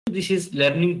This is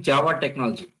learning Java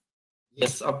technology.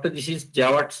 Yes, up to this is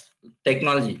Java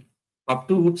technology. Up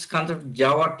to oops concept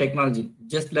Java technology.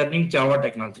 Just learning Java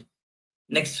technology.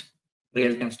 Next,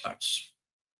 real time starts.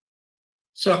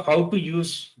 So how to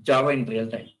use Java in real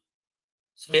time?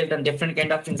 So we have done different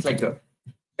kind of things like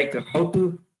how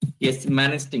to yes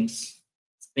manage things.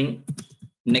 String,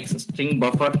 next string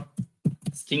buffer,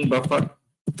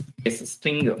 yes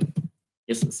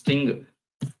yes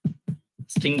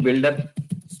string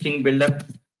builder,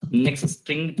 next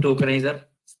string tokenizer,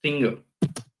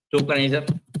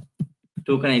 tokenizer,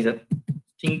 tokenizer,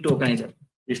 string tokenizer.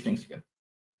 These things here.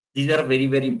 These are very,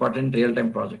 very important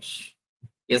real-time projects.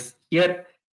 Yes, here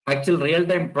actual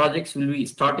real-time projects will be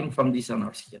starting from these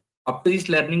onwards here. Up to this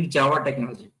learning Java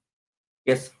technology.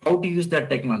 Yes, how to use that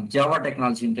technology, Java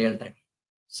technology in real time.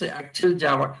 So actual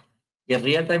Java, a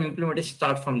real-time implementation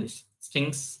starts from this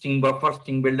strings, string buffer,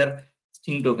 string builder,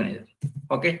 string tokenizer.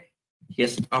 Okay.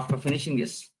 Yes, after finishing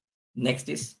this, next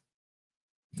is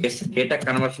yes, data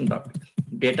conversion topic.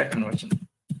 Data conversion.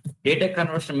 Data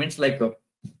conversion means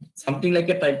something like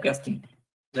a typecasting,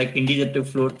 like integer to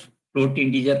float, float to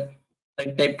integer,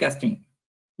 like typecasting.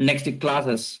 Next,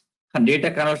 classes. And data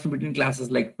conversion between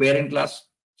classes like parent class,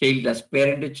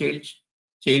 parent to child,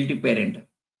 child to parent.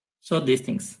 So these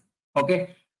things.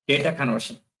 Okay. Data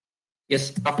conversion.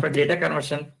 Yes. After data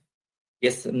conversion,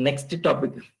 yes. Next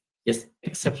topic. Yes.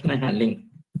 Exception handling.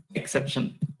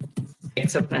 Exception.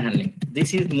 Exception handling.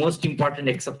 This is most important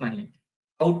exception handling.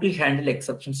 How to handle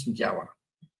exceptions in Java.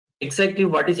 Exactly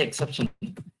what is exception?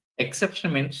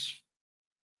 Exception means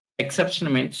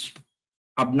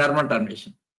abnormal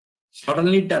termination.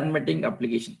 Suddenly terminating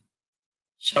application.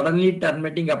 Suddenly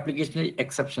terminating application is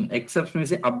exception. Exception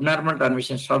is abnormal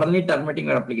termination. Suddenly terminating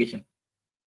your application.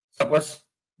 Suppose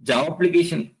Java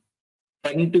application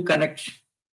trying to connect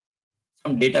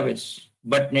some database,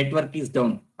 but network is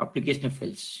down, application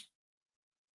fails.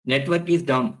 Network is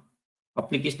down,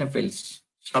 application fails.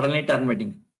 Suddenly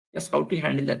terminating. Yes, how to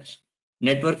handle that?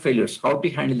 Network failures. How to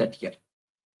handle that here?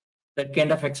 That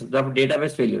kind of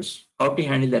database failures. How to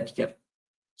handle that here?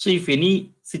 So if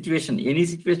any situation,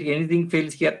 anything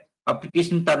fails here,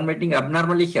 application terminating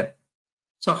abnormally here.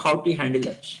 So how to handle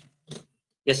that?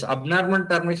 Yes, abnormal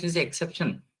termination is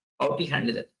exception. How to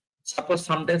handle that? Suppose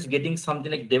sometimes getting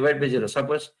something like divide by zero.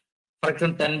 Suppose, for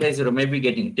example, 10 by 0 may be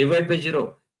getting divide by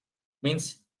 0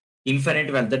 means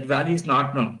infinite value. That value is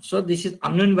not known. So this is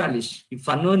unknown values. If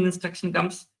unknown instruction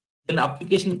comes, then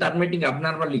application terminating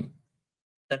abnormally.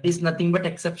 That is nothing but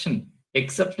exception.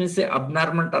 Exception is a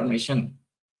abnormal termination.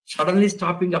 Suddenly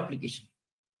stopping application.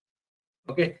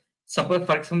 Okay. Suppose,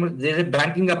 for example, there is a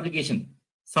banking application.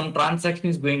 Some transaction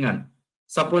is going on.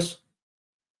 Suppose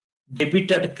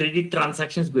debit or credit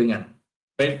transaction is going on.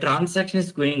 While transaction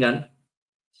is going on,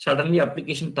 suddenly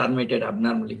application terminated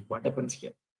abnormally. What happens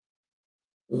here?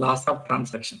 Loss of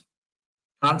transaction.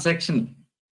 Transaction.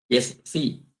 Yes.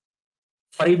 See,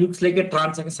 for it looks like a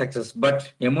transaction success,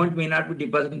 but amount may not be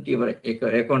deposited into your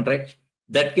account, right?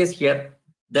 That case here,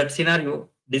 that scenario,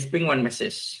 displaying one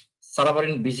message. Server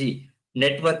in busy,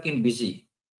 network in busy.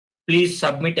 Please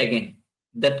submit again.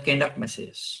 That kind of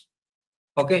message.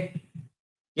 Okay.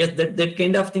 Yes, that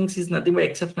kind of things is nothing but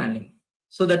exception handling.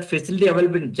 So that facility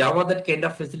available in Java, that kind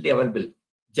of facility available.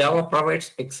 Java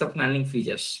provides exception handling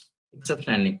features.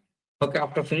 Exception handling. Okay,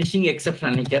 after finishing exception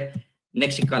handling here,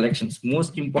 next collections.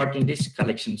 Most important is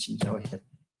collections in Java here.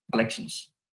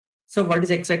 Collections. So what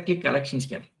is exactly collections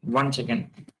here? One second.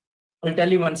 I'll tell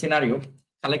you one scenario.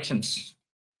 Collections.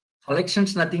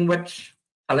 Collections nothing but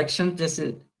collections just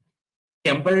a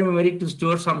temporary memory to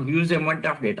store some huge amount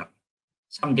of data.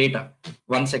 Some data.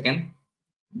 One second.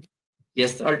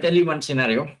 Yes, I'll tell you one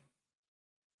scenario.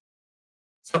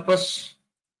 Suppose,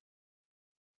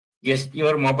 yes,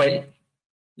 your mobile,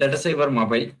 let us say your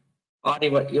mobile or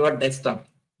your desktop.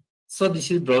 So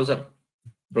this is browser.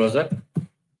 Browser.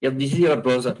 If this is your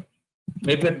browser,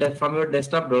 maybe from your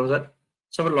desktop browser,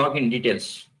 so login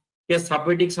details. Here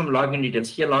submitting some login details.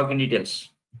 Here login details.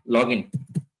 Login.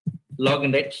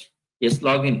 Login, right? Yes,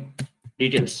 login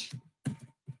details.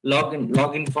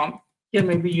 Login form. Here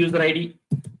maybe user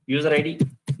ID,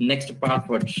 next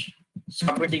password.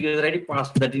 Submitting user ID,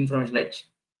 pass that information, right?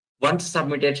 Once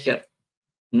submitted here,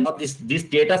 now this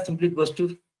data simply goes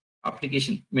to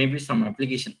application, maybe some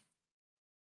application.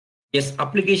 Yes,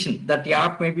 application. That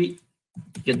app maybe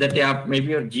your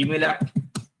Gmail app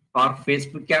or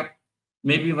Facebook app,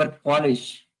 maybe your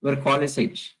college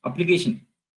site application.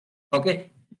 Okay.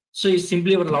 So it's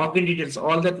simply your login details,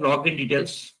 all that login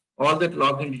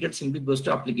details simply goes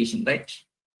to application, right?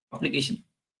 Application.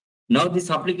 Now this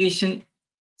application,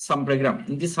 some program,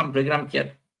 in this some program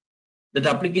here, that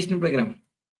application program,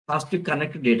 has to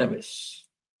connect to database.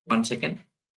 1 second.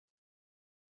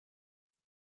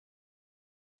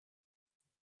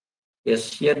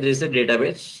 Yes, here there is a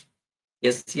database.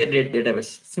 Yes, here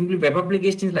database. Simply web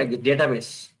application is like the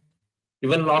database.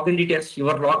 Your login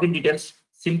details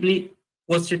simply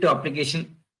post it to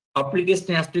application.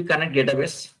 Application has to connect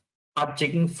database or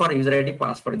checking for user ID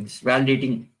password in this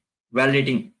validating,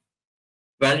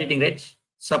 right?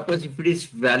 Suppose if it is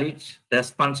valid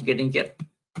response getting here,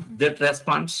 that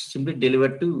response simply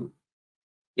delivered to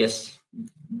yes,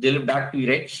 deliver back to you,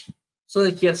 right? So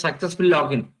here successful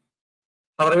login.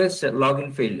 Otherwise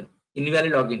login failed,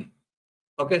 invalid login.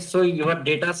 Okay, so your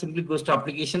data simply goes to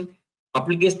application.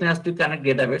 Application has to connect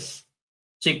database,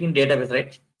 checking database,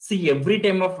 right? See, every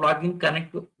time of login,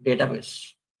 connect to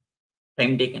database,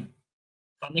 time taken.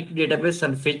 Connect to database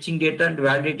and fetching data and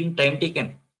validating, time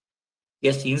taken.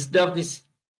 Yes, instead of this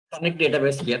connect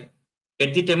database here,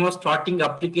 at the time of starting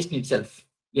application itself,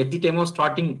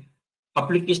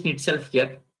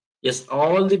 here, yes,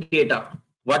 all the data,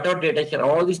 whatever data here,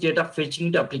 all this data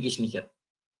fetching to application here.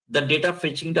 The data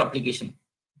fetching to application.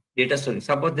 Data storage.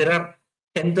 Suppose there are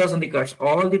 10,000 records,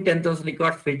 all the 10,000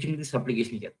 records fetching this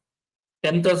application here.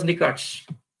 10,000 records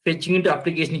fetching into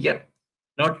application here.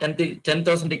 Not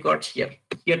 10,000 records here.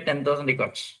 Here 10,000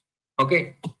 records.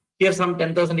 Okay. Here some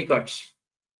 10,000 records.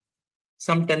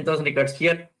 Some 10,000 records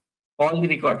here. All the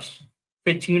records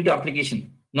fetching into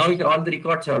application. Now all the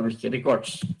records are available here.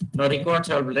 Records. Now records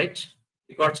are available, right?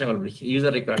 Records are available here.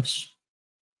 User records.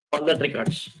 All that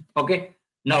records. Okay.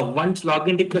 Now once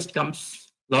login request comes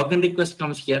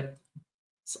here,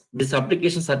 this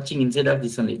application searching inside of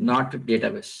this only, not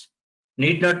database.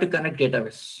 Need not to connect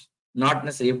database. Not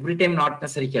necessary. Every time not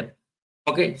necessary here.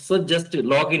 Okay, so just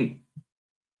login.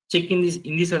 Check in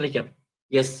this only here.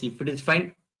 Yes, if it is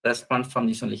fine, response from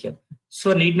this only here.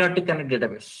 So need not to connect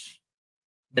database.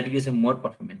 That gives a more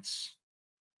performance.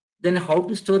 Then how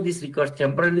to store these records?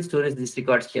 Temporarily storage these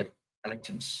records here.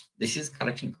 Collections. This is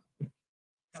collection.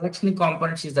 Collection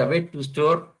components is the way to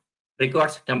store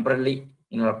records temporarily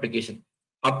in your application.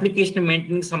 Application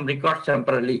maintaining some records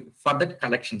temporarily for the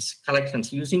collections.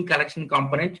 Using collection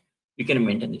component, you can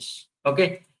maintain this.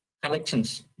 Okay,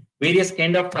 collections. Various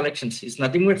kind of collections is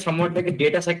nothing but somewhat like a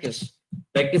data sectors,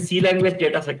 like a C language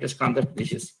data sectors concept.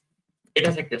 This is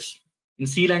data sectors in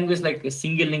C language, like a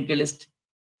single linked list,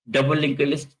 double linked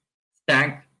list,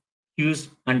 stack, queues,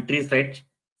 and trees. Right?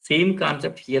 Same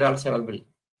concept here also available.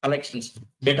 Collections,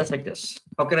 data sectors.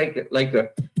 Okay, like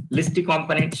list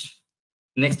components,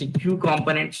 next queue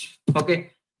components.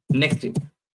 Okay, next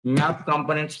map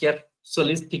components here. So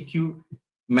list, queue,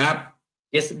 map.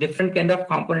 Yes, different kind of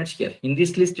components here. In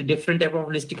this list, different type of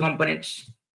list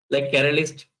components like array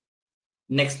list,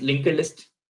 next linked list,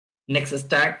 next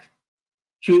stack,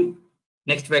 queue,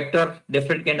 next vector,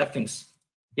 different kind of things.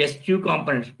 Yes, queue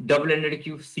components, double-ended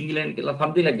queue, single-ended,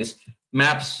 something like this.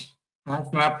 Maps, hash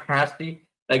map, hash tree,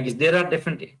 like this. There are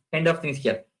different kind of things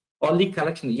here. All the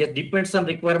collection, yes, depends on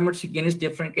requirements. You can use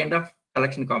different kind of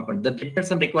collection component. That depends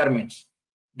on requirements.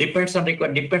 Depends on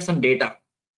data.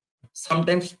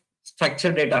 Sometimes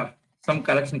structured data, some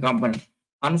collection component.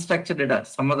 Unstructured data,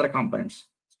 some other components.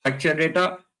 Structured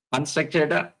data, unstructured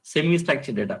data,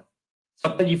 semi-structured data.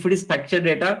 Suppose if it is structured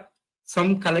data,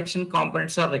 some collection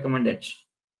components are recommended.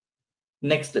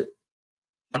 Next,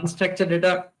 unstructured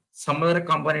data, some other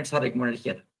components are recommended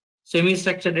here.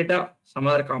 Semi-structured data, some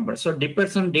other components. So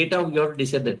depends on data, we have to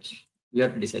decide that. We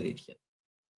have to decide it here.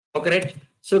 Okay, right?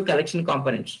 So collection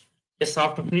components. Yes,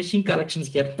 after finishing collections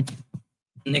here.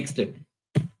 Next,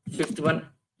 fifth one,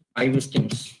 IO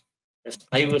streams. Yes,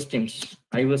 IO streams.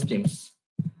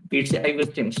 It's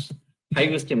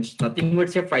IO streams. Nothing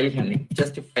but a file handling.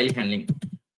 Just a file handling.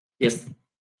 Yes,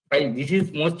 file. This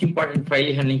is most important,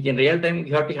 file handling. In real time,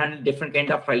 you have to handle different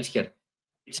kind of files here.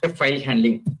 It's a file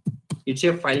handling.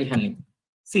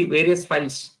 See various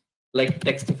files like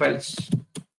text files.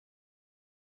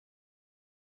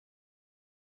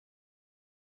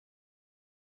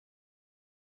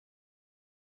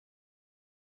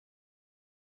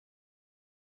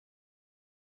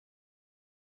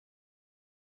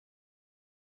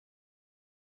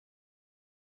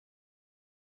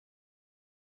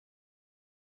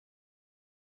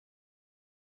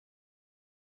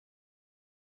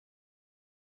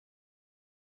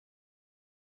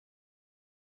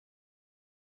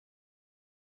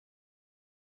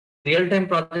 Real time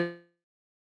project